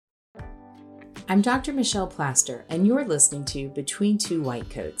I'm Dr. Michelle Plaster, and you're listening to Between Two White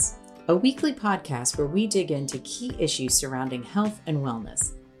Coats, a weekly podcast where we dig into key issues surrounding health and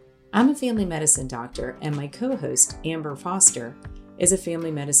wellness. I'm a family medicine doctor, and my co-host, Amber Foster, is a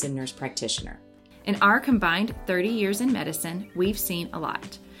family medicine nurse practitioner. In our combined 30 years in medicine, we've seen a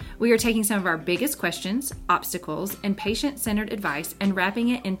lot. We are taking some of our biggest questions, obstacles, and patient-centered advice and wrapping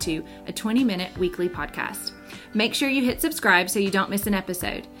it into a 20-minute weekly podcast. Make sure you hit subscribe so you don't miss an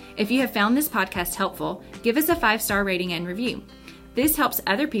episode. If you have found this podcast helpful, give us a 5-star rating and review. This helps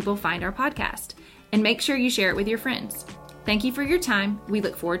other people find our podcast. And make sure you share it with your friends. Thank you for your time. We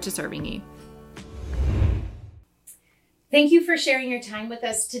look forward to serving you. Thank you for sharing your time with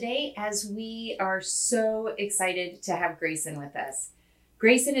us today, as we are so excited to have Grayson with us.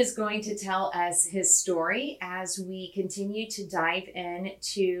 Grayson is going to tell us his story as we continue to dive in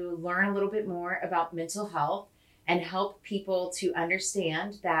to learn a little bit more about mental health and help people to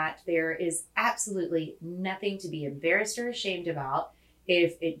understand that there is absolutely nothing to be embarrassed or ashamed about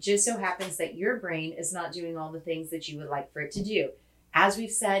if it just so happens that your brain is not doing all the things that you would like for it to do. As we've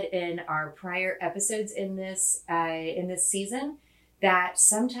said in our prior episodes in this season, that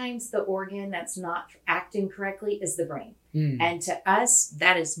sometimes the organ that's not acting correctly is the brain. And to us,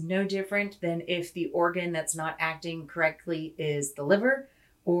 that is no different than if the organ that's not acting correctly is the liver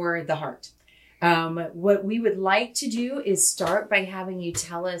or the heart. What we would like to do is start by having you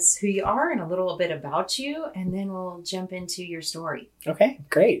tell us who you are and a little bit about you, and then we'll jump into your story. Okay,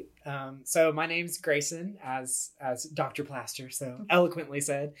 great. So my name's Grayson, as Dr. Plaster so eloquently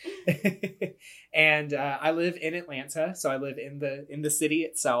said. And I live in Atlanta. So I live in the city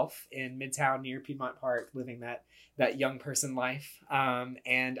itself, in Midtown near Piedmont Park, living that young person life.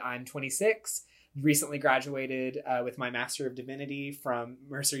 And I'm 26. Recently graduated with my Master of Divinity from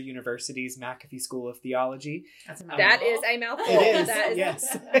Mercer University's McAfee School of Theology. That is a mouthful. It is, That is,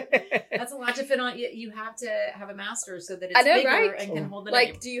 yes. That's a lot to fit on. You have to have a master's so that it's I know, bigger right? and can hold the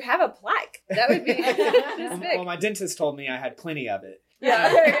Like, name. do you have a plaque? That would be this big. Well, my dentist told me I had plenty of it.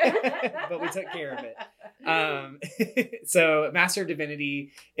 Yeah. But we took care of it. So Master of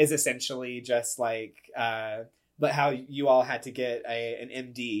Divinity is essentially just like... but how you all had to get an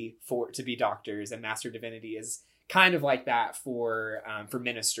MD to be doctors, and Master of Divinity is kind of like that for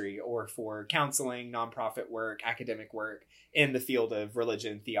ministry or for counseling, nonprofit work, academic work in the field of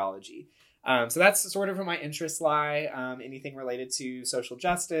religion theology. So that's sort of where my interests lie. Anything related to social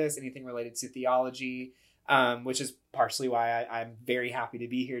justice, anything related to theology, which is partially why I'm very happy to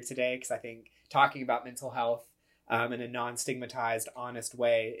be here today, because I think talking about mental health in a non-stigmatized, honest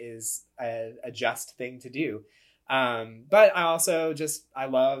way is a just thing to do. But I also I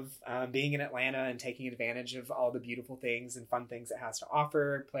love being in Atlanta and taking advantage of all the beautiful things and fun things it has to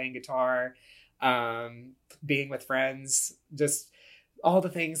offer, playing guitar, being with friends, just all the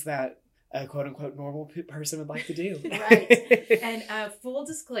things that a quote unquote normal person would like to do. Right. And full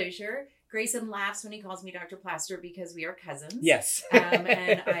disclosure, Grayson laughs when he calls me Dr. Plaster because we are cousins. Yes.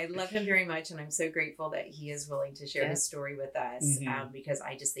 And I love him very much. And I'm so grateful that he is willing to share his story with us because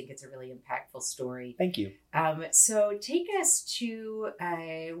I just think it's a really impactful story. Thank you. So take us to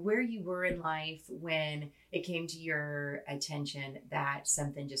where you were in life when it came to your attention that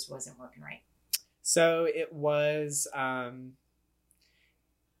something just wasn't working right. So it was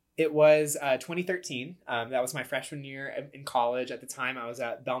 2013. That was my freshman year in college. At the time, I was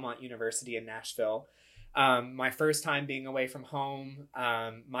at Belmont University in Nashville. My first time being away from home.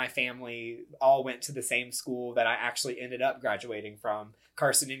 My family all went to the same school that I actually ended up graduating from,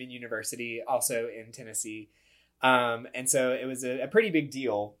 Carson Union University, also in Tennessee. And so it was a pretty big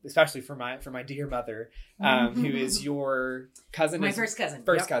deal, especially for my dear mother, who is your cousin. My first cousin.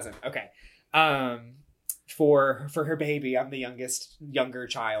 First cousin. Okay. For her baby, I'm the younger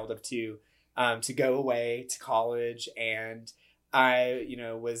child of two, to go away to college. And I,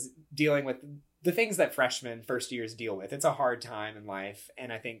 was dealing with the things that freshmen first years deal with. It's a hard time in life.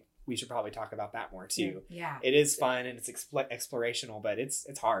 And I think we should probably talk about that more too. Yeah. It is fun and it's explorational, but it's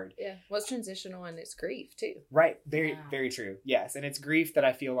hard. Yeah. Well, it's transitional and it's grief too. Right. Very, very true. Yes. And it's grief that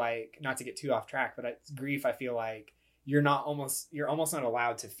I feel like, not to get too off track, but it's grief I feel like you're almost not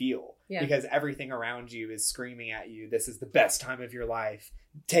allowed to feel, because everything around you is screaming at you, this is the best time of your life,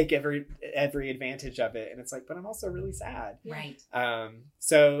 take every advantage of it. And it's like, but I'm also really sad. Right.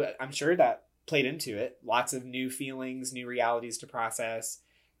 So I'm sure that played into it. Lots of new feelings, new realities to process.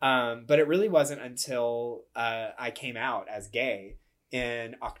 But it really wasn't until I came out as gay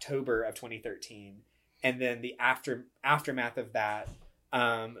in October of 2013. And then the aftermath of that,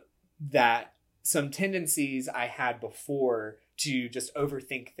 that some tendencies I had before to just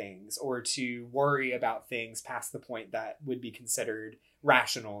overthink things or to worry about things past the point that would be considered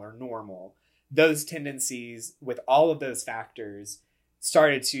rational or normal, those tendencies with all of those factors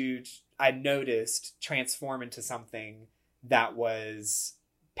started to, I noticed, transform into something that was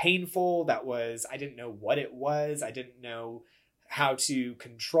painful, I didn't know what it was. I didn't know how to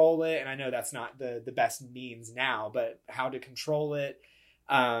control it. And I know that's not the best means now, but how to control it.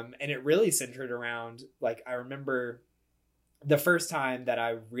 And it really centered around, like, I remember the first time that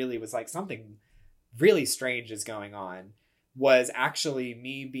I really was like, something really strange is going on, was actually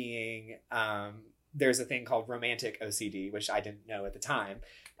me being, there's a thing called romantic OCD, which I didn't know at the time.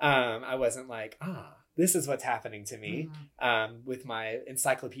 I wasn't like, this is what's happening to me, with my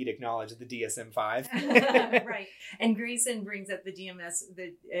encyclopedic knowledge of the DSM-5. Right. And Grayson brings up the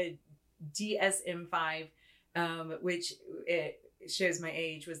DSM-5, which it shows my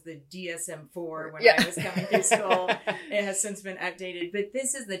age, was the DSM-4 when I was coming through school. It has since been updated, but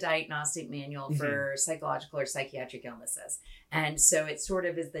this is the diagnostic manual for psychological or psychiatric illnesses. And so it sort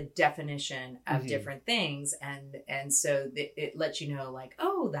of is the definition of different things. And so it lets you know, like,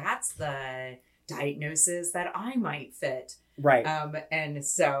 oh, that's the diagnosis that I might fit. Right. And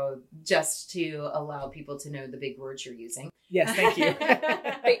so just to allow people to know the big words you're using. Yes, thank you.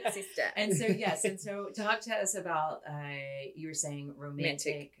 Big sister. And so, yes. And so talk to us about, you were saying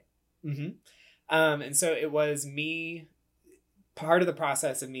romantic. And so it was me, part of the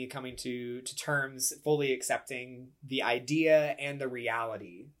process of me coming to terms, fully accepting the idea and the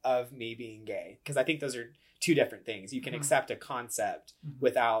reality of me being gay. Because I think those are two different things. You can accept a concept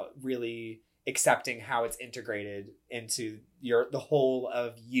without really accepting how it's integrated into the whole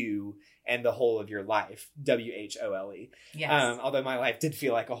of you and the whole of your life. WHOLE. Yes. Although my life did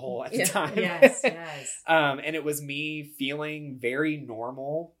feel like a whole at the time. Yes. And it was me feeling very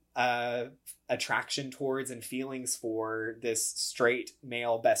normal attraction towards and feelings for this straight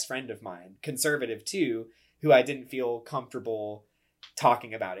male best friend of mine, conservative too, who I didn't feel comfortable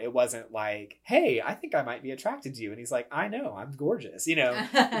talking about it. It wasn't like, hey, I think I might be attracted to you. And he's like, I know, I'm gorgeous.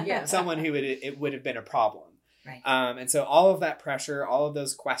 Someone who it would have been a problem. Right. And so all of that pressure, all of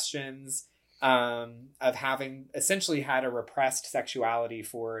those questions of having essentially had a repressed sexuality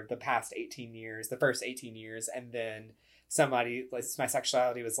for the first 18 years. And then somebody, like, my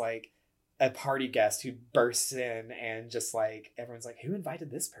sexuality was like a party guest who bursts in and just like, everyone's like, who invited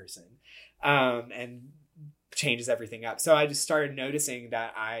this person? And changes everything up. So I just started noticing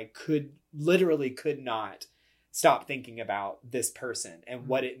that I could not stop thinking about this person and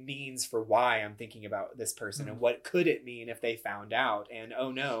what it means for why I'm thinking about this person and what could it mean if they found out. And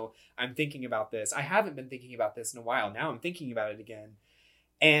oh no, I'm thinking about this. I haven't been thinking about this in a while. Now I'm thinking about it again.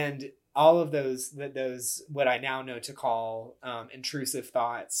 And all of those what I now know to call intrusive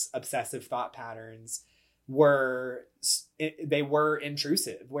thoughts, obsessive thought patterns were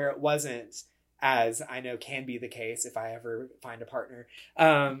intrusive, where it wasn't, as I know can be the case if I ever find a partner,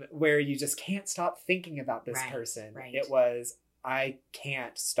 where you just can't stop thinking about this person. Right. It was, I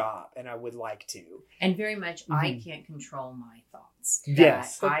can't stop and I would like to. And very much, I can't control my thoughts.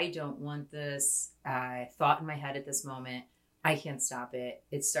 Yes. I don't want this thought in my head at this moment. I can't stop it.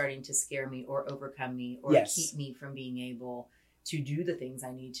 It's starting to scare me or overcome me or keep me from being able to do the things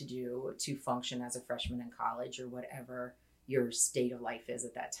I need to do to function as a freshman in college or whatever your state of life is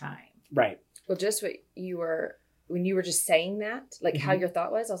at that time. Right. Well, just when you were just saying that, like how your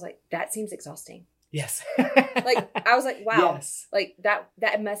thought was, I was like, that seems exhausting. Yes. Like, I was like, wow, yes. Like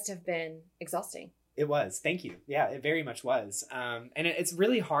that must have been exhausting. It was. Thank you. Yeah, it very much was. And it's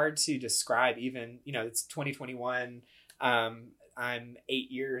really hard to describe even, it's 2021. I'm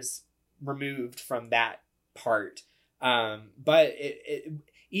 8 years removed from that part. But it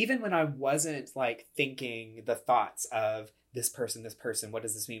even when I wasn't like thinking the thoughts of this person, what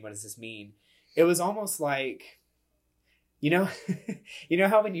does this mean? What does this mean? It was almost like, you know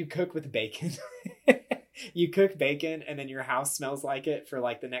how when you cook with bacon, you cook bacon and then your house smells like it for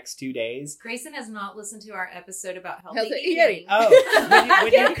like the next 2 days. Grayson has not listened to our episode about healthy Healthy eating. eating. Oh,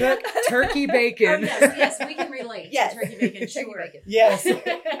 when you cook turkey bacon. Oh, yes, we can relate Yes. to turkey bacon, Turkey sure. bacon. Yes,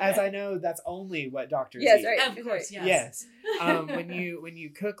 as I know, that's only what doctors Yes, eat. right. Of course, yes. Yes. When you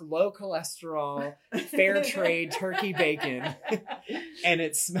cook low cholesterol, fair trade turkey bacon, and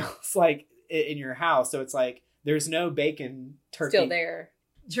it smells like it in your house, so it's like there's no bacon turkey Still there.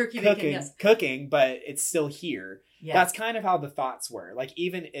 Turkey bacon, yes. cooking, but it's still here. Yes. That's kind of how the thoughts were. Like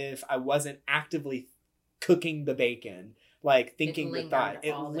even if I wasn't actively cooking the bacon, like thinking the thought,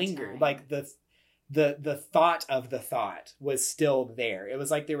 it lingered. Like the thought of the thought was still there. It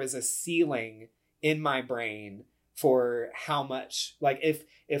was like there was a ceiling in my brain for how much, like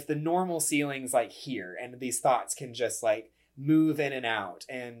if the normal ceiling's like here and these thoughts can just like move in and out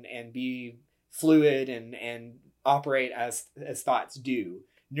and be fluid and operate as thoughts do,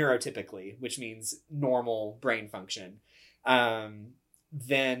 neurotypically, which means normal brain function,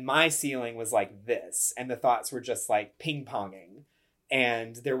 then my ceiling was like this, and the thoughts were just like ping-ponging,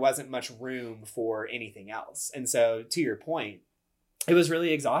 and there wasn't much room for anything else. And so, to your point, it was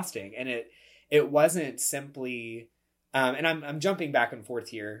really exhausting, and it wasn't simply, and I'm jumping back and forth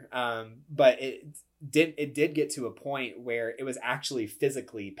here, but it did get to a point where it was actually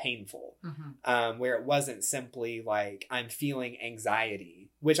physically painful, where it wasn't simply like I'm feeling anxiety,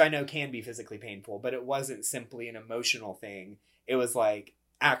 which I know can be physically painful, but it wasn't simply an emotional thing. It was like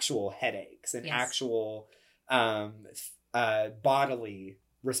actual headaches and actual bodily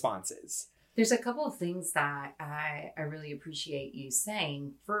responses. There's a couple of things that I really appreciate you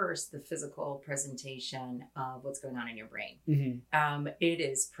saying. First, the physical presentation of what's going on in your brain. It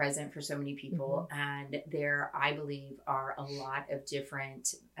is present for so many people, and there, I believe, are a lot of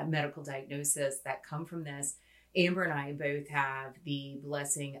different medical diagnoses that come from this. Amber and I both have the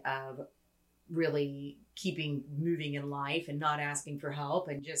blessing of really keeping moving in life and not asking for help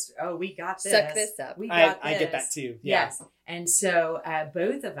and just, we got this. Suck this up. We got I this. get that too. Yeah. Yes. And so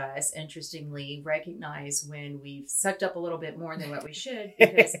both of us, interestingly, recognize when we've sucked up a little bit more than what we should,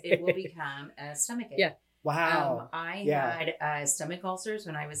 because it will become a stomachache. Yeah. Wow. I had stomach ulcers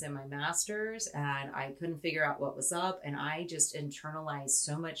when I was in my master's, and I couldn't figure out what was up. And I just internalized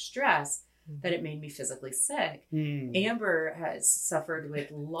so much stress that it made me physically sick. Amber has suffered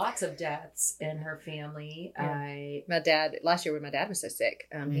with lots of deaths in her family. My dad, last year when my dad was so sick,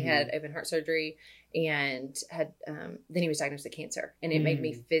 he had open heart surgery and had then he was diagnosed with cancer, and it made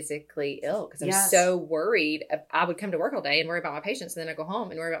me physically ill because I was so worried. I would come to work all day and worry about my patients, and then I go home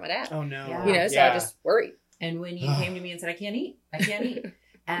and worry about my dad. Oh no. So I just worried. And when you came to me and said, I can't eat.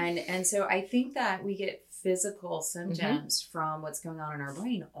 And so I think that we get physical symptoms from what's going on in our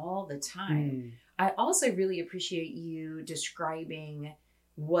brain all the time. I also really appreciate you describing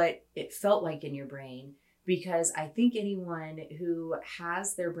what it felt like in your brain, because I think anyone who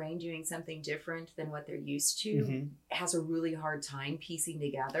has their brain doing something different than what they're used to has a really hard time piecing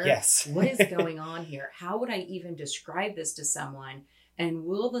together. Yes. What is going on here? How would I even describe this to someone? And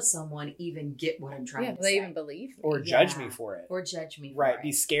will the someone even get what I'm trying to say? Will they even believe me? Or judge me for it? Or judge me for it. Right.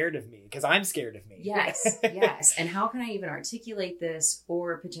 Be scared of me, because I'm scared of me. Yes. Yes. And how can I even articulate this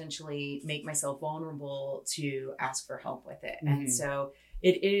or potentially make myself vulnerable to ask for help with it? And so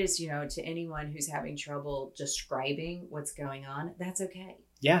it is, to anyone who's having trouble describing what's going on, that's okay.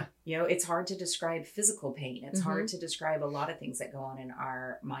 Yeah. It's hard to describe physical pain. It's hard to describe a lot of things that go on in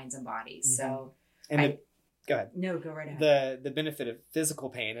our minds and bodies. So go ahead. No, go right ahead. The benefit of physical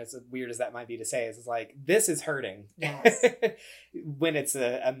pain, as weird as that might be to say, is like, this is hurting. Yes. When it's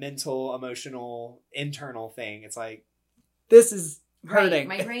a mental, emotional, internal thing, it's like, this is hurting.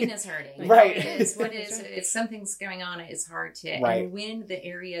 Right. My brain is hurting. Right. It's something's going on. It's hard to. Right. And when the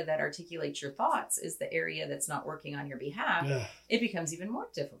area that articulates your thoughts is the area that's not working on your behalf, it becomes even more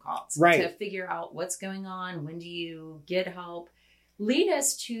difficult to figure out what's going on. When do you get help? Lead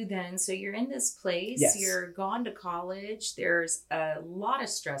us to then, so you're in this place, you're gone to college, there's a lot of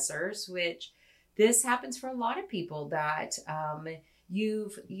stressors, which this happens for a lot of people, that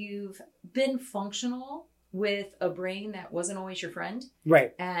you've been functional with a brain that wasn't always your friend.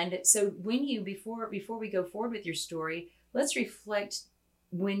 Right. And so when you, before we go forward with your story, let's reflect,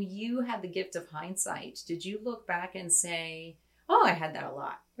 when you had the gift of hindsight, did you look back and say, oh, I had that a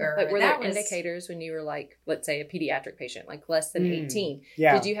lot? Or were there indicators when you were like, let's say a pediatric patient, like less than 18?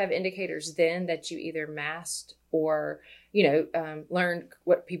 Yeah. Did you have indicators then that you either masked or, learned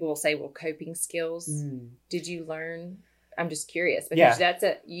what people will say, coping skills? Did you learn? I'm just curious, because that's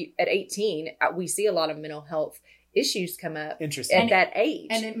at 18, we see a lot of mental health issues come up at that age.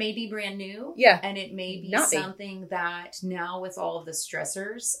 And it may be brand new. Yeah. And it may be something that now, with all of the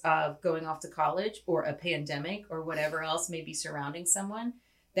stressors of going off to college or a pandemic or whatever else may be surrounding someone,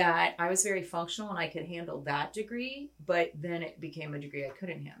 that I was very functional and I could handle that degree, but then it became a degree I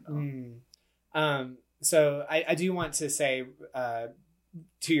couldn't handle. So I do want to say,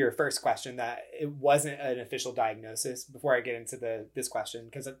 to your first question, that it wasn't an official diagnosis before I get into this question,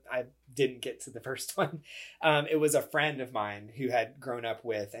 because I didn't get to the first one. It was a friend of mine who had grown up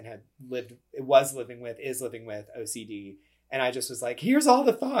with and is living with OCD. And I just was like, here's all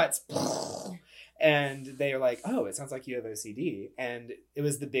the thoughts. And they were like, oh, it sounds like you have OCD. And it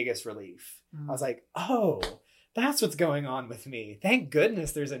was the biggest relief. I was like, oh, that's what's going on with me. Thank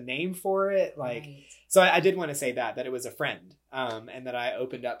goodness there's a name for it. So I did want to say that it was a friend, and that I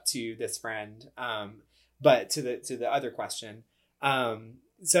opened up to this friend. But to the other question,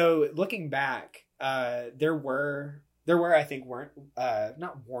 so looking back, there were I think weren't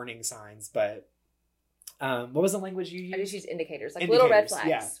not warning signs, but What was the language you used? I just use indicators, like little red flags.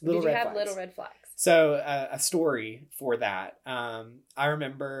 Yeah, Did you have little red flags? So a story for that. I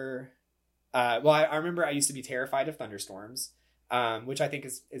remember. I remember I used to be terrified of thunderstorms, which I think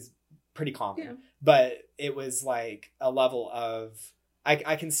is pretty common. Yeah. But it was like a level of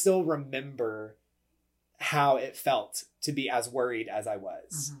I can still remember how it felt to be as worried as I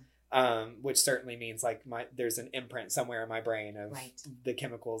was. Which certainly means like there's an imprint somewhere in my brain of the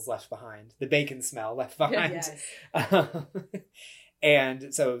chemicals left behind, the bacon smell left behind. Yes.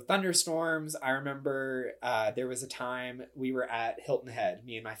 And so thunderstorms, I remember there was a time we were at Hilton Head,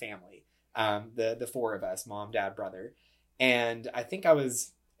 me and my family, the four of us, mom, dad, brother. And I think I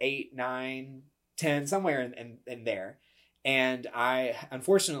was 8, 9, 10, somewhere in there. And I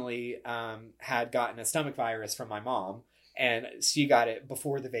unfortunately had gotten a stomach virus from my mom. And she got it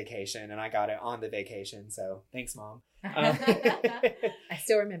before the vacation, and I got it on the vacation. So thanks, Mom. I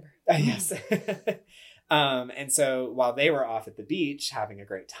still remember. Yes. And so while they were off at the beach having a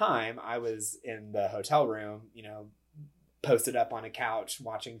great time, I was in the hotel room, posted up on a couch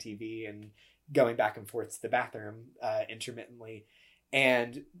watching TV and going back and forth to the bathroom intermittently.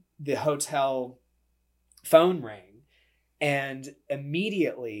 And the hotel phone rang. And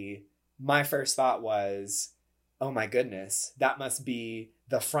immediately my first thought was, oh my goodness, that must be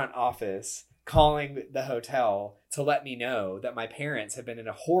the front office calling the hotel to let me know that my parents have been in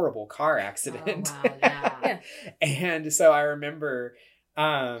a horrible car accident. Oh, wow, yeah. And so I remember,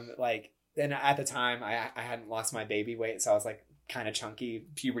 and at the time I hadn't lost my baby weight. So I was like kind of chunky.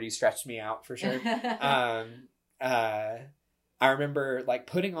 Puberty stretched me out for sure. I remember like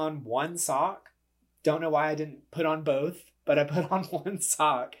putting on one sock. Don't know why I didn't put on both, but I put on one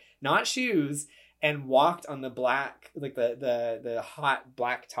sock, not shoes, and walked on the black, like the hot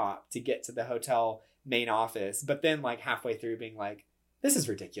black top to get to the hotel main office. But then like halfway through being like, this is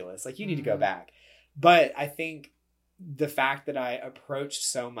ridiculous. Like you need to go back. But I think the fact that I approached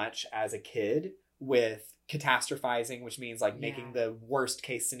so much as a kid with catastrophizing, which means like making the worst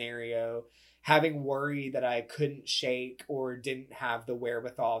case scenario, having worry that I couldn't shake or didn't have the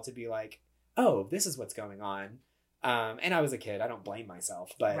wherewithal to be like, oh, this is what's going on. And I was a kid. I don't blame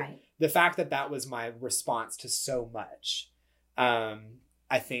myself. But the fact that that was my response to so much,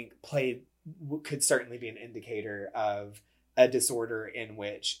 I think could certainly be an indicator of a disorder in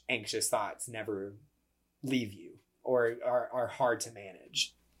which anxious thoughts never leave you or are hard to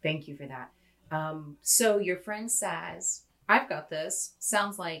manage. Thank you for that. So your friend says, I've got this.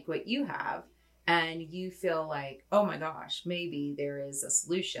 Sounds like what you have. And you feel like, oh my gosh, maybe there is a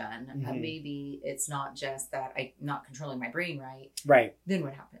solution. Maybe it's not just that I'm not controlling my brain right. Right. Then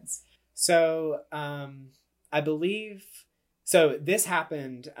what happens? So I believe, so this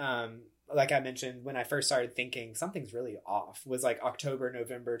happened, like I mentioned, when I first started thinking something's really off, was like October,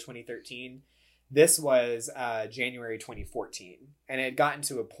 November 2013. This was January 2014. And it had gotten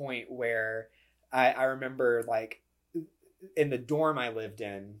to a point where I remember like in the dorm I lived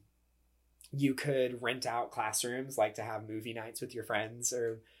in, you could rent out classrooms, like to have movie nights with your friends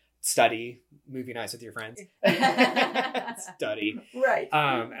or study movie nights with your friends. Study. Right.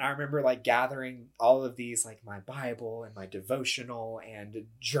 And I remember like gathering all of these, like my Bible and my devotional and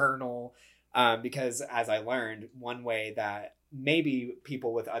journal. Because as I learned, one way that maybe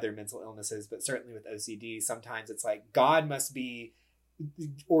people with other mental illnesses, but certainly with OCD, sometimes it's like God must be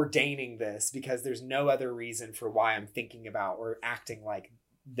ordaining this because there's no other reason for why I'm thinking about or acting like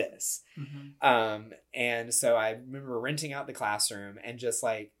this. And so I remember renting out the classroom and just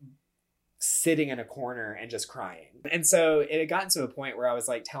like sitting in a corner and just crying. And so it had gotten to a point where I was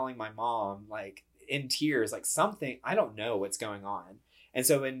like telling my mom, like in tears, like something, I don't know what's going on. And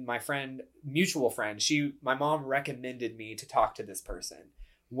so when my mutual friend, my mom recommended me to talk to this person.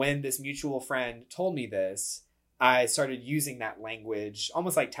 When this mutual friend told me this, I started using that language,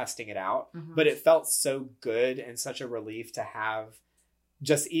 almost like testing it out, but it felt so good and such a relief to have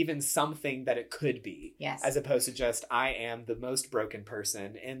just even something that it could be, as opposed to just, I am the most broken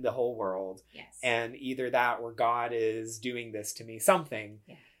person in the whole world. And either that or God is doing this to me, something.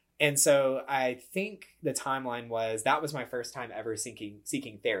 And so I think the timeline that was my first time ever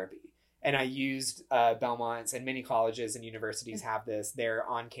seeking therapy. And I used Belmont's, and many colleges and universities have this, their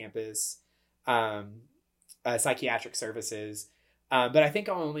on-campus psychiatric services. But I think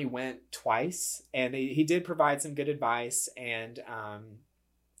I only went twice, and he did provide some good advice. And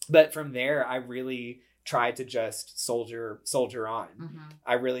but from there, I really tried to just soldier on.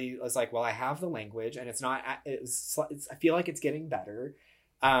 I really was like, well, I have the language, and I feel like it's getting better.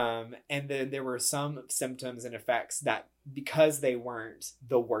 And then there were some symptoms and effects that, because they weren't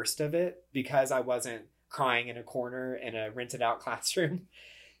the worst of it, because I wasn't crying in a corner in a rented out classroom,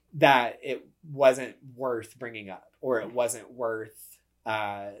 that it wasn't worth bringing up, or it wasn't worth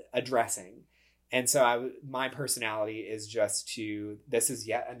addressing. And so my personality is just this is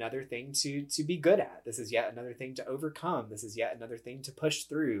yet another thing to be good at. This is yet another thing to overcome. This is yet another thing to push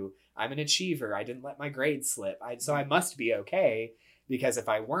through. I'm an achiever. I didn't let my grades slip. So I must be okay, because if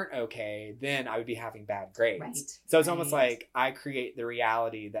I weren't okay, then I would be having bad grades. Right. So it's almost like I create the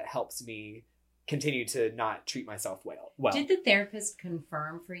reality that helps me continue to not treat myself well. Did the therapist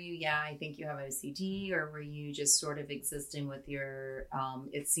confirm for you, yeah, I think you have OCD, or were you just sort of existing with your,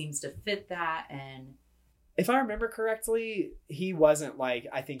 it seems to fit that? And if I remember correctly, he wasn't like,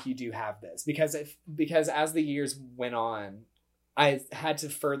 I think you do have this, because as the years went on, I had to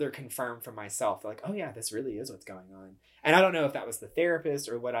further confirm for myself, like, oh yeah, this really is what's going on. And I don't know if that was the therapist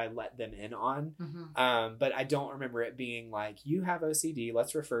or what I let them in on. Mm-hmm. But I don't remember it being like, you have OCD,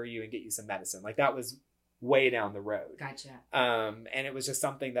 let's refer you and get you some medicine. Like, that was way down the road. Gotcha. And it was just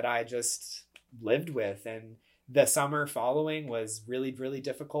something that I just lived with. And the summer following was really, really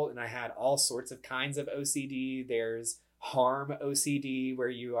difficult. And I had all sorts of kinds of OCD. There's harm OCD, where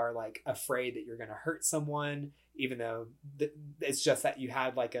you are like afraid that you're going to hurt someone, even though it's just that you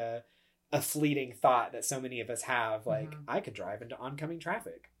had like a fleeting thought that so many of us have, like, I could drive into oncoming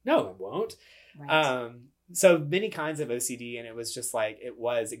traffic. No, it won't. Right. So many kinds of OCD, and it was just like, it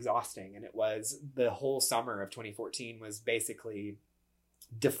was exhausting. And it was, the whole summer of 2014 was basically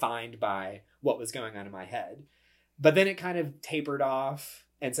defined by what was going on in my head. But then it kind of tapered off.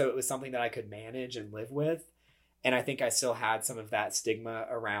 And so it was something that I could manage and live with. And I think I still had some of that stigma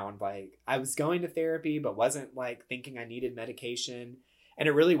around, like, I was going to therapy, but wasn't like thinking I needed medication. And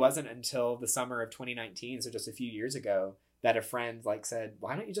it really wasn't until the summer of 2019, so just a few years ago, that a friend like said,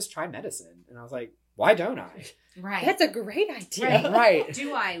 why don't you just try medicine? And I was like, why don't I? Right. That's a great idea. Right.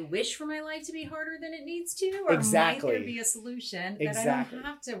 Do I wish for my life to be harder than it needs to? Or Exactly. might there be a solution that Exactly. I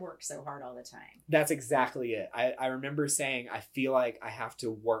don't have to work so hard all the time? That's exactly it. I remember saying, I feel like I have to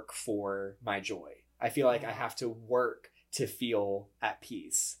work for my joy. I feel like I have to work to feel at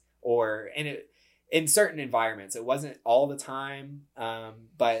peace. In certain environments, it wasn't all the time,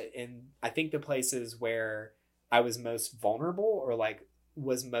 but in, I think, the places where I was most vulnerable, or like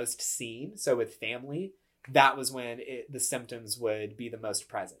was most seen, so with family, that was when the symptoms would be the most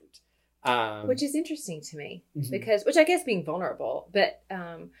present. Which is interesting to me, Mm-hmm. because, which I guess being vulnerable, but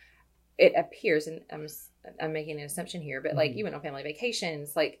it appears, and I'm making an assumption here, but like, you went on family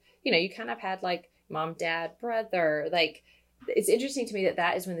vacations, like, you kind of had like mom, dad, brother, like, it's interesting to me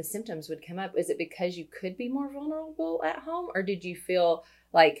that is when the symptoms would come up. Is it because you could be more vulnerable at home, or did you feel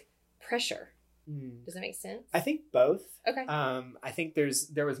like pressure? Does that make sense? I think both. Okay. I think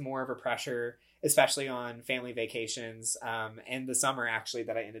there was more of a pressure, especially on family vacations. And the summer, actually,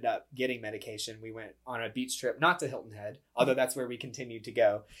 that I ended up getting medication, we went on a beach trip, not to Hilton Head, although that's where we continued to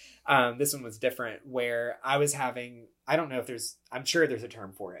go. This one was different, where I was having, I don't know if I'm sure there's a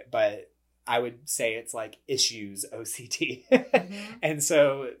term for it, but I would say it's like issues OCD. And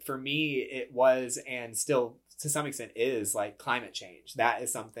so for me, it was, and still to some extent is, like climate change. That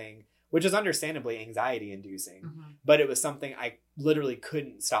is something which is understandably anxiety inducing, but it was something I literally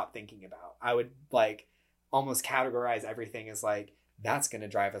couldn't stop thinking about. I would like almost categorize everything as like, that's going to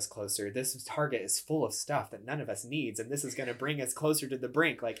drive us closer. This Target is full of stuff that none of us needs, and this is going to bring us closer to the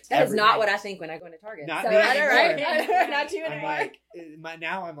brink. Like, that is not what I think when I go into Target. Not so, me anymore. right? Not you I'm anymore. like,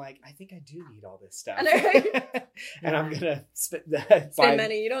 now I'm like, I think I do need all this stuff, and I'm gonna spend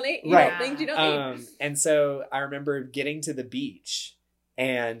money you don't need, right? Things you don't need. And so I remember getting to the beach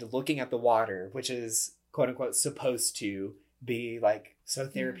and looking at the water, which is quote unquote supposed to be like so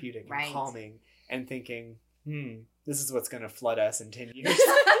therapeutic and calming, and thinking, this is what's going to flood us in 10 years.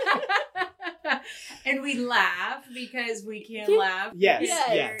 And we laugh because we can laugh.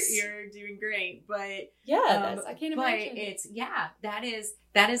 Yes. You're doing great. But I can't imagine. But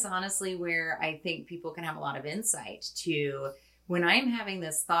that is honestly where I think people can have a lot of insight to. When I'm having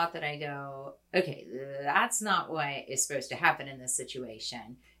this thought that I go, okay, that's not what is supposed to happen in this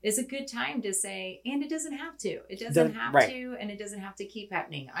situation, is a good time to say, and it doesn't have to. It doesn't have to, and it doesn't have to keep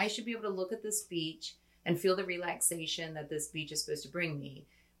happening. I should be able to look at this beach and feel the relaxation that this beach is supposed to bring me,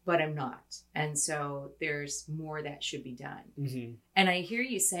 but I'm not. And so there's more that should be done. And I hear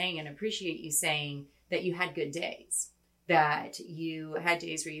you saying and appreciate you saying that you had good days, that you had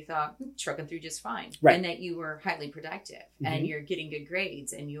days where you thought, trucking through just fine. And that you were highly productive and you're getting good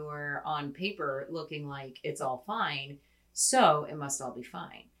grades and you're on paper looking like it's all fine. So it must all be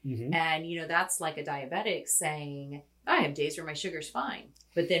fine. And, that's like a diabetic saying, I have days where my sugar's fine.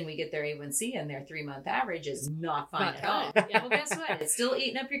 But then we get their A1C and their 3-month average is not fine at all. Yeah, well, guess what? It's still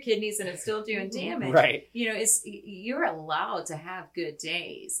eating up your kidneys and it's still doing damage. Right. You're allowed to have good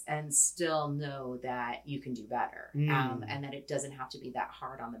days and still know that you can do better. And that it doesn't have to be that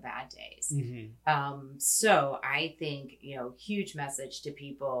hard on the bad days. So I think, huge message to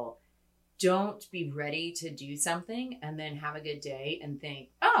people. Don't be ready to do something and then have a good day and think,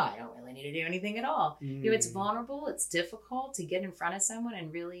 I don't really need to do anything at all. It's vulnerable. It's difficult to get in front of someone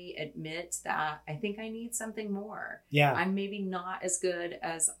and really admit that I think I need something more. Yeah. I'm maybe not as good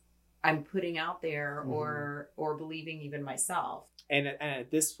as I'm putting out there or believing even myself. And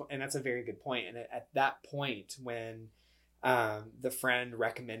that's a very good point. And at that point when the friend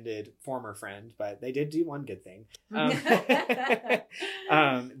recommended, former friend, but they did do one good thing. They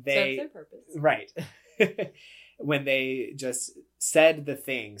served their purpose. Right. When they just said the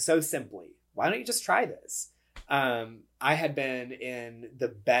thing so simply, why don't you just try this? I had been in the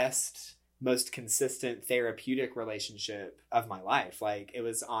best, most consistent therapeutic relationship of my life. Like, it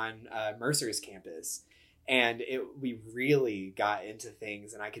was on Mercer's campus. And we really got into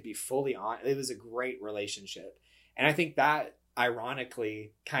things, and I could be fully on. It was a great relationship. And I think that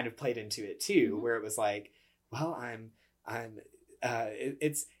ironically kind of played into it too, where it was like, well,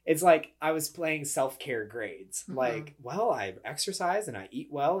 it's like I was playing self-care grades. Like, well, I exercise and I eat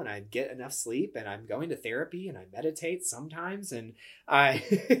well and I get enough sleep and I'm going to therapy and I meditate sometimes and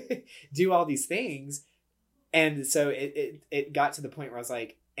I do all these things. And so it got to the point where I was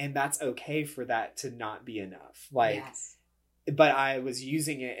like, and that's okay for that to not be enough. Like, yes. But I was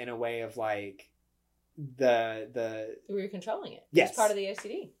using it in a way of like, we were controlling it. Yes. It's part of the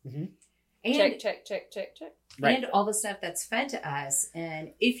OCD. And check. Right. And all the stuff that's fed to us.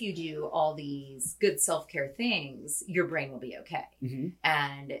 And if you do all these good self-care things, your brain will be okay.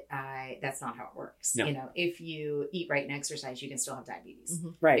 And that's not how it works. No. If you eat right and exercise, you can still have diabetes.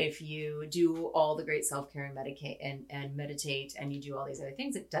 Right. If you do all the great self-care and meditate and you do all these other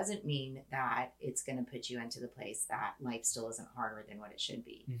things, it doesn't mean that it's going to put you into the place that life still isn't harder than what it should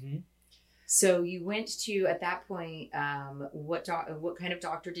be. So you went to, at that point, what kind of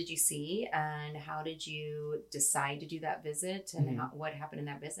doctor did you see, and how did you decide to do that visit, and what happened in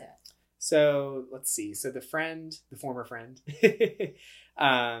that visit? So let's see. So the former friend,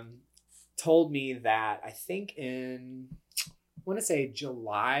 told me that I think in, I want to say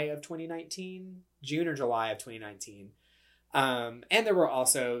July of 2019, June or July of 2019. And there were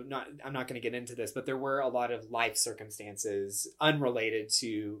also I'm not going to get into this, but there were a lot of life circumstances unrelated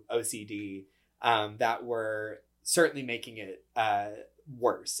to OCD, that were certainly making it,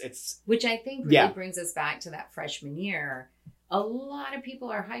 worse. Which I think really brings us back to that freshman year. A lot of people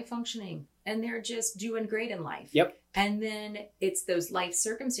are high functioning and they're just doing great in life. Yep. And then it's those life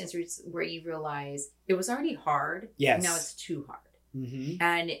circumstances where you realize it was already hard. Yes. Now it's too hard.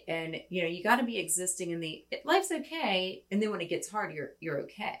 And you got to be existing in life's okay, and then when it gets hard, you're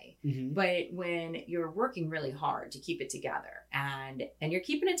okay. But when you're working really hard to keep it together, and you're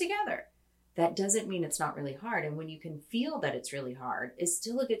keeping it together, that doesn't mean it's not really hard. And when you can feel that it's really hard, it's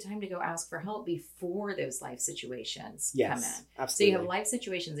still a good time to go ask for help before those life situations come in. Absolutely. So you have life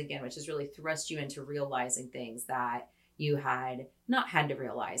situations again, which has really thrust you into realizing things that you had not had to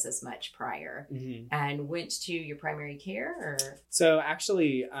realize as much prior, and went to your primary care, or? So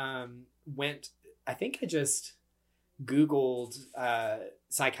actually, I think I just Googled,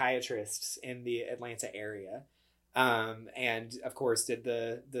 psychiatrists in the Atlanta area. And of course did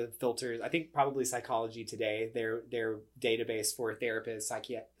the filters. I think probably Psychology Today, their database for therapists,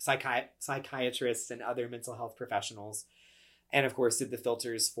 psychiatrists and other mental health professionals. And of course, did the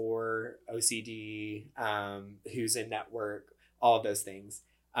filters for OCD, who's in network, all of those things.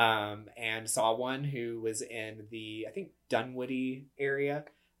 And saw one who was in the, I think, Dunwoody area,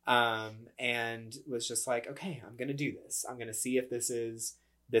 and was just like, okay, I'm going to do this. I'm going to see if this is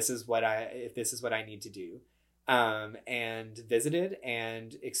what I need to do. And visited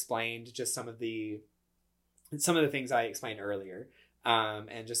and explained just some of the things I explained earlier.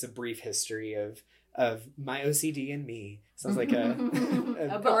 And just a brief history of my OCD and me. Sounds like a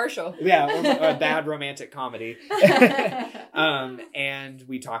commercial. Yeah, a bad romantic comedy. And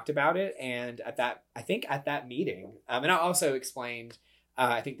we talked about it. And at that meeting, and I also explained,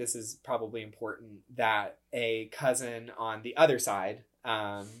 I think this is probably important, that a cousin on the other side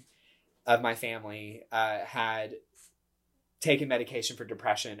of my family had taken medication for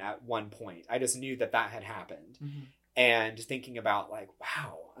depression at one point. I just knew that had happened. And thinking about like,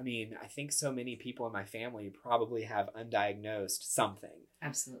 wow, I mean, I think so many people in my family probably have undiagnosed something.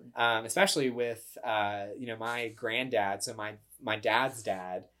 Absolutely. Especially with, my granddad. So my dad's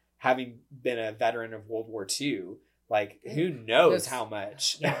dad, having been a veteran of World War II, Like, who knows how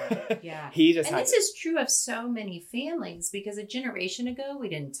much? Yeah. He just and this is true of so many families, because a generation ago we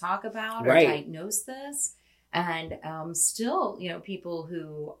didn't talk about or Right. diagnose this, and still, people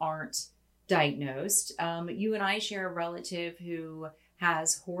who aren't diagnosed. You and I share a relative who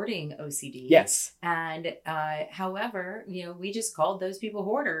has hoarding OCD. Yes. And however, we just called those people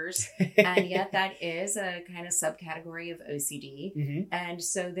hoarders, and yet that is a kind of subcategory of OCD. Mm-hmm. And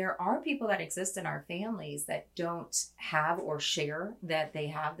so there are people that exist in our families that don't have or share that they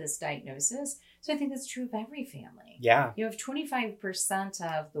have this diagnosis. So I think that's true of every family. Yeah. If 25%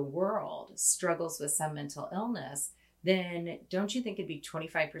 of the world struggles with some mental illness, then don't you think it'd be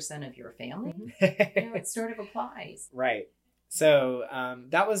 25% of your family? It sort of applies. Right. So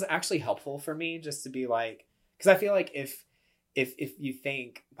that was actually helpful for me, just to be like, because I feel like if you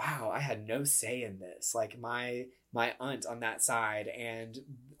think, wow, I had no say in this, like my aunt on that side and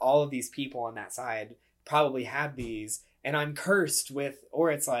all of these people on that side probably had these, and I'm cursed with,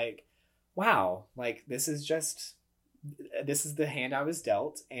 or it's like, wow, like this is the hand I was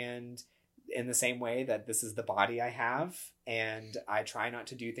dealt, and in the same way that this is the body I have, and I try not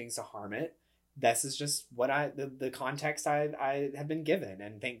to do things to harm it. This is just what the context I have been given,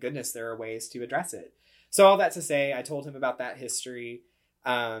 and thank goodness there are ways to address it. So all that to say, I told him about that history,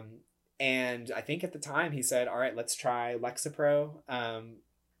 and I think at the time he said, all right, let's try Lexapro,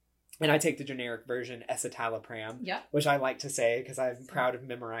 and I take the generic version, escitalopram, which I like to say because I'm proud of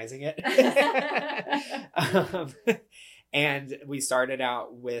memorizing it. And we started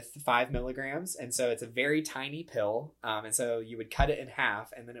out with 5 milligrams. And so it's a very tiny pill. And so you would cut it in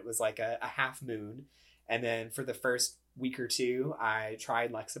half, and then it was like a half moon. And then for the first week or two, I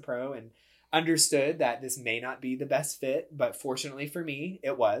tried Lexapro and understood that this may not be the best fit. But fortunately for me,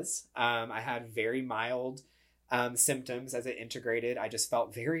 it was. I had very mild symptoms as it integrated. I just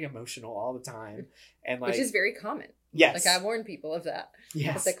felt very emotional all the time. And which is very common. Yes. Like I warn people of that.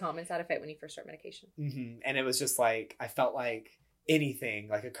 Yes. It's a common side effect when you first start medication. Mm-hmm. And it was just like, I felt like anything,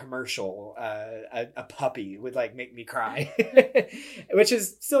 like a commercial, a puppy would like make me cry, which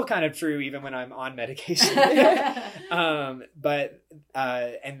is still kind of true even when I'm on medication. And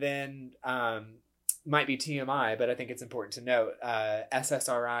then might be TMI, but I think it's important to note,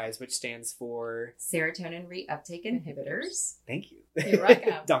 SSRIs, which stands for serotonin reuptake inhibitors. Thank you. You're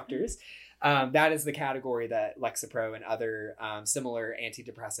welcome. Doctors. That is the category that Lexapro and other similar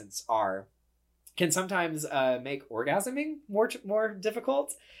antidepressants can sometimes make orgasming more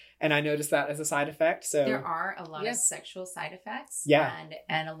difficult. And I noticed that as a side effect. So there are a lot of sexual side effects. Yeah.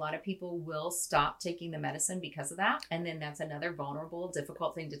 And a lot of people will stop taking the medicine because of that. And then that's another vulnerable,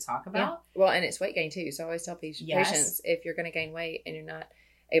 difficult thing to talk about. Yeah. Well, and it's weight gain too. So I always tell patients, if you're going to gain weight and you're not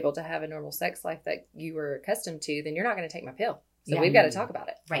able to have a normal sex life that you were accustomed to, then you're not going to take my pill. So we've got to talk about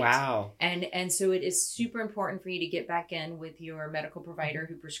it. Right. Wow. And so it is super important for you to get back in with your medical provider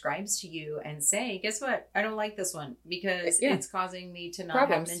who prescribes to you and say, guess what? I don't like this one because it's causing me to not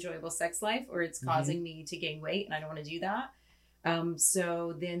have an enjoyable sex life, or it's causing me to gain weight, and I don't want to do that.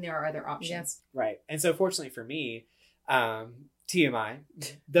 So then there are other options. Yeah. Right. And so fortunately for me, TMI,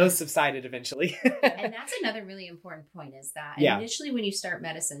 those subsided eventually. And that's another really important point, is that initially when you start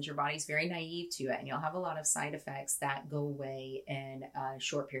medicines, your body's very naive to it, and you'll have a lot of side effects that go away in a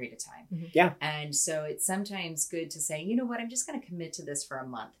short period of time. Mm-hmm. Yeah. And so it's sometimes good to say, you know what, I'm just going to commit to this for a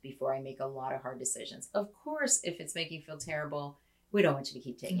month before I make a lot of hard decisions. Of course, if it's making you feel terrible, we don't want you to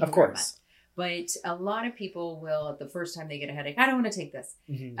keep taking it. Of course. But a lot of people will, at the first time they get a headache, I don't want to take this.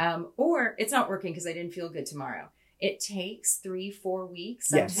 Mm-hmm. Or it's not working because I didn't feel good tomorrow. It takes 3-4 weeks,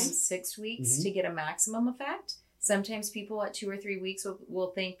 sometimes 6 weeks to get a maximum effect. Sometimes people at 2 or 3 weeks will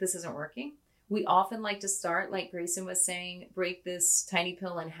think this isn't working. We often like to start, like Grayson was saying, break this tiny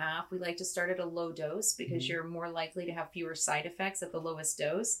pill in half. We like to start at a low dose because you're more likely to have fewer side effects at the lowest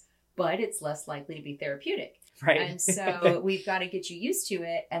dose, but it's less likely to be therapeutic. Right. And so we've got to get you used to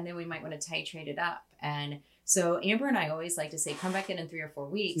it, and then we might want to titrate it up. And so Amber and I always like to say, come back in 3 or 4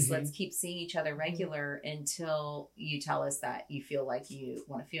 weeks. Mm-hmm. Let's keep seeing each other regular until you tell us that you feel like you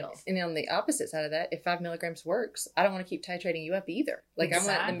want to feel. And on the opposite side of that, if 5 milligrams works, I don't want to keep titrating you up either. Like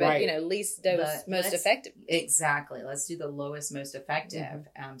exactly. I want them, least dose, most effective. Exactly. Let's do the lowest, most effective,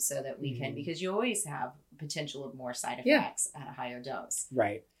 so that we can, because you always have potential of more side effects at a higher dose.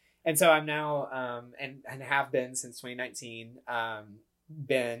 Right. And so I'm now, and have been since 2019,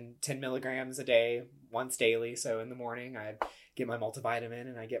 been 10 milligrams a day, once daily. So in the morning I get my multivitamin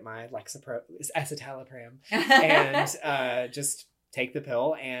and I get my Lexapro, escitalopram, and just take the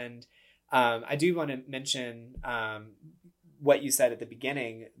pill. And I do want to mention what you said at the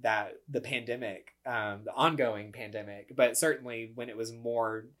beginning, that the pandemic, the ongoing pandemic, but certainly when it was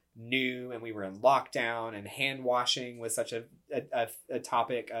more new and we were in lockdown, and hand washing was such a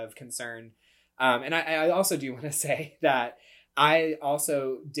topic of concern. And I also do want to say that I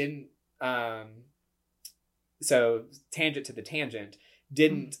also didn't, so tangent to the tangent,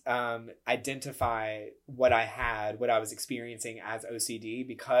 didn't identify what I was experiencing as OCD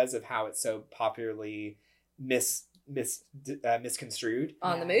because of how it's so popularly misconstrued.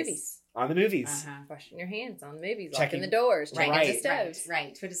 On the movies. On the movies. Washing your hands on the movies, Checking locking the doors, checking the stoves.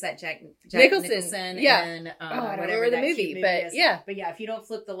 Right. What is that? Jack Nicholson. Yeah. And, I don't remember the movie, but is. yeah. But yeah, if you don't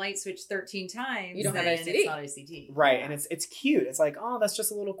flip the light switch 13 times, you don't have OCD. It's not OCD. Right. Yeah. And it's cute. It's like, oh, that's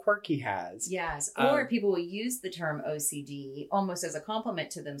just a little quirk he has. Yes. Or people will use the term OCD almost as a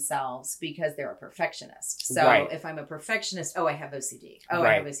compliment to themselves because they're a perfectionist. So if I'm a perfectionist, I have OCD.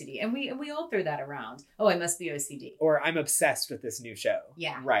 I have OCD. And we all throw that around. I must be OCD. Or I'm obsessed with this new show.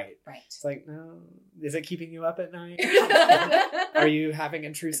 Yeah. Right. Right. It's like, no, is it keeping you up at night? Are you having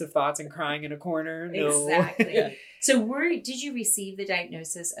intrusive thoughts and crying in a corner? No. Exactly. So did you receive the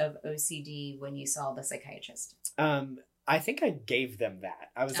diagnosis of OCD when you saw the psychiatrist? I think I gave them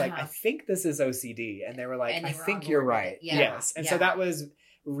that. I was like, I think this is OCD. And they were like, I think you're right. Yeah. Yes. And so that was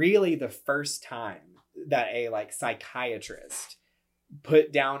really the first time that a psychiatrist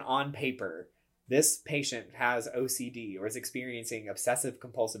put down on paper, this patient has OCD or is experiencing obsessive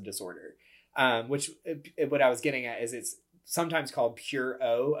compulsive disorder. Which what I was getting at is it's sometimes called pure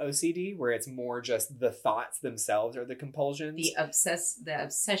OCD, where it's more just the thoughts themselves or the compulsions. The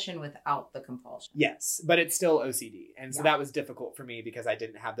obsession without the compulsion. Yes, but it's still OCD. And so that was difficult for me because I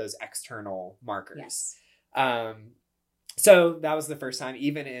didn't have those external markers. Yes. So that was the first time,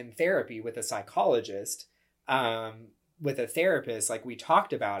 even in therapy with a psychologist, with a therapist, like we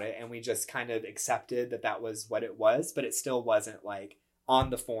talked about it and we just kind of accepted that was what it was, but it still wasn't like on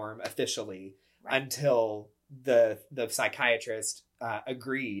the form officially until the psychiatrist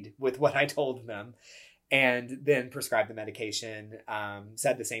agreed with what I told them and then prescribed the medication,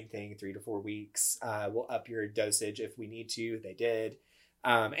 said the same thing, 3 to 4 weeks. We'll up your dosage if we need to. They did.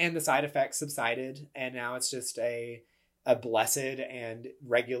 And the side effects subsided. And now it's just a blessed and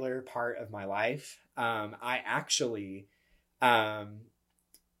regular part of my life. I actually,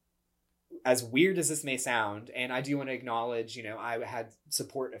 as weird as this may sound, and I do want to acknowledge, I had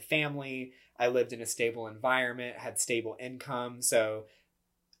support of family. I lived in a stable environment, had stable income. So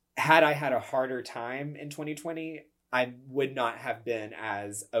had I had a harder time in 2020, I would not have been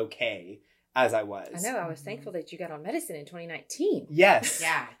as okay as I was. I know. I was thankful that you got on medicine in 2019. Yes.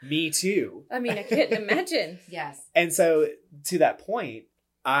 Yeah. Me too. I mean, I couldn't imagine. Yes. And so to that point,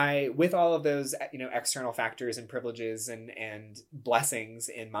 with all of those, external factors and privileges and blessings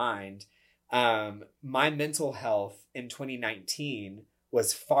in mind, my mental health in 2019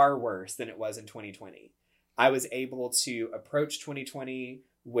 was far worse than it was in 2020. I was able to approach 2020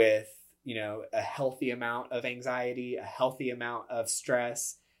 with, a healthy amount of anxiety, a healthy amount of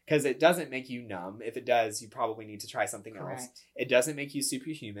stress, because it doesn't make you numb. If it does, you probably need to try something else. It doesn't make you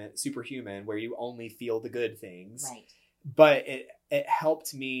superhuman, where you only feel the good things. Right. But it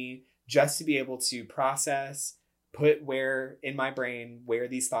helped me just to be able to process, put where in my brain where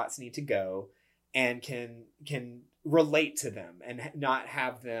these thoughts need to go, and can relate to them and not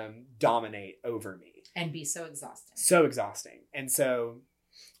have them dominate over me. And be so exhausting. So exhausting. And so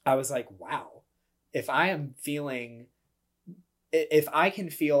I was like, wow, if I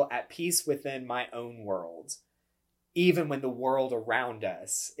can feel at peace within my own world, even when the world around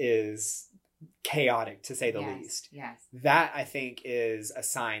us is chaotic, to say the least. Yes. That, I think, is a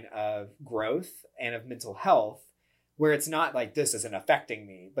sign of growth and of mental health, where it's not like this isn't affecting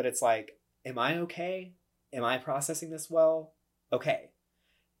me, but it's like, am I okay? Am I processing this well? Okay.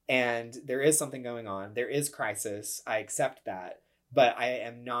 And there is something going on. There is crisis. I accept that, but I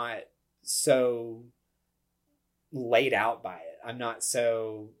am not so laid out by it. I'm not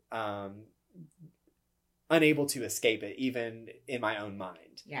so unable to escape it, even in my own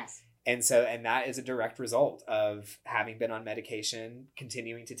mind. Yes. And that is a direct result of having been on medication,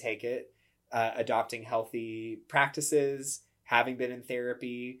 continuing to take it, adopting healthy practices, having been in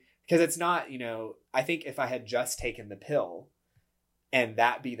therapy. Because it's not, I think if I had just taken the pill and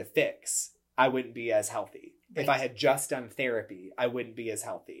that be the fix, I wouldn't be as healthy. Right. If I had just done therapy, I wouldn't be as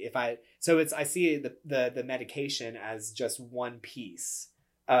healthy. I see the medication as just one piece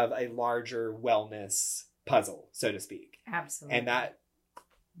of a larger wellness puzzle, so to speak. Absolutely. And that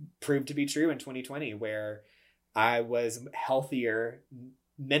proved to be true in 2020, where I was healthier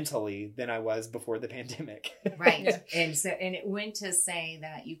mentally than I was before the pandemic. Right. Yeah. And it went to say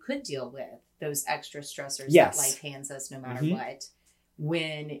that you could deal with those extra stressors that life hands us no matter what,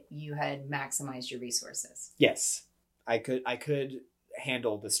 when you had maximized your resources. Yes. I could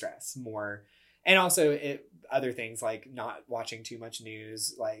handle the stress more. And also other things like not watching too much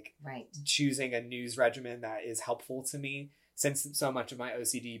news, like choosing a news regimen that is helpful to me, since so much of my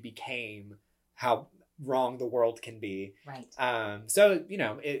OCD became how wrong the world can be. Right. So, you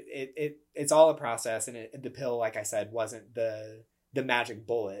know, it's all a process, and the pill, like I said, wasn't the magic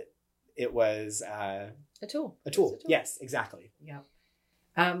bullet. It was a tool. Yes, exactly. Yep.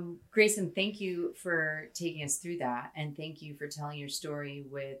 Grayson, thank you for taking us through that. And thank you for telling your story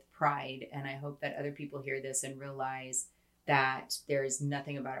with pride. And I hope that other people hear this and realize that there is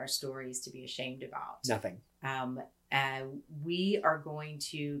nothing about our stories to be ashamed about. Nothing. We are going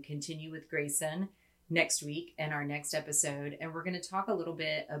to continue with Grayson next week in our next episode. And we're going to talk a little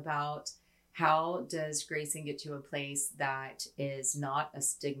bit about how does Grayson get to a place that is not a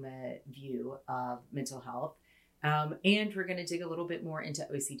stigma view of mental health. And we're going to dig a little bit more into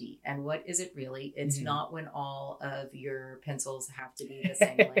OCD and what is it really? It's not when all of your pencils have to be the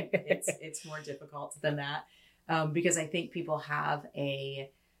same length. It's more difficult than that, because I think people have a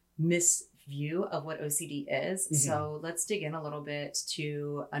misview of what OCD is. So let's dig in a little bit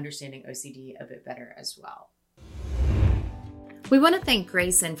to understanding OCD a bit better as well. We want to thank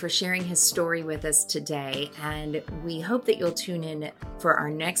Grayson for sharing his story with us today, and we hope that you'll tune in for our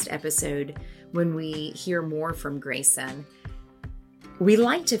next episode when we hear more from Grayson. We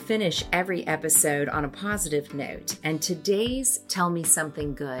like to finish every episode on a positive note, and today's Tell Me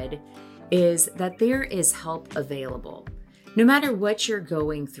Something Good is that there is help available. No matter what you're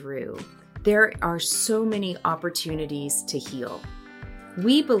going through, there are so many opportunities to heal.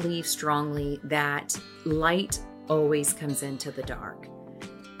 We believe strongly that light always comes into the dark.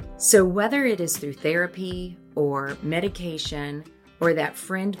 So whether it is through therapy or medication or that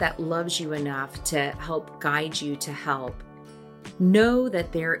friend that loves you enough to help guide you to help, know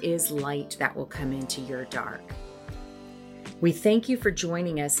that there is light that will come into your dark. We thank you for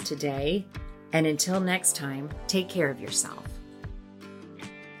joining us today, and until next time, take care of yourself.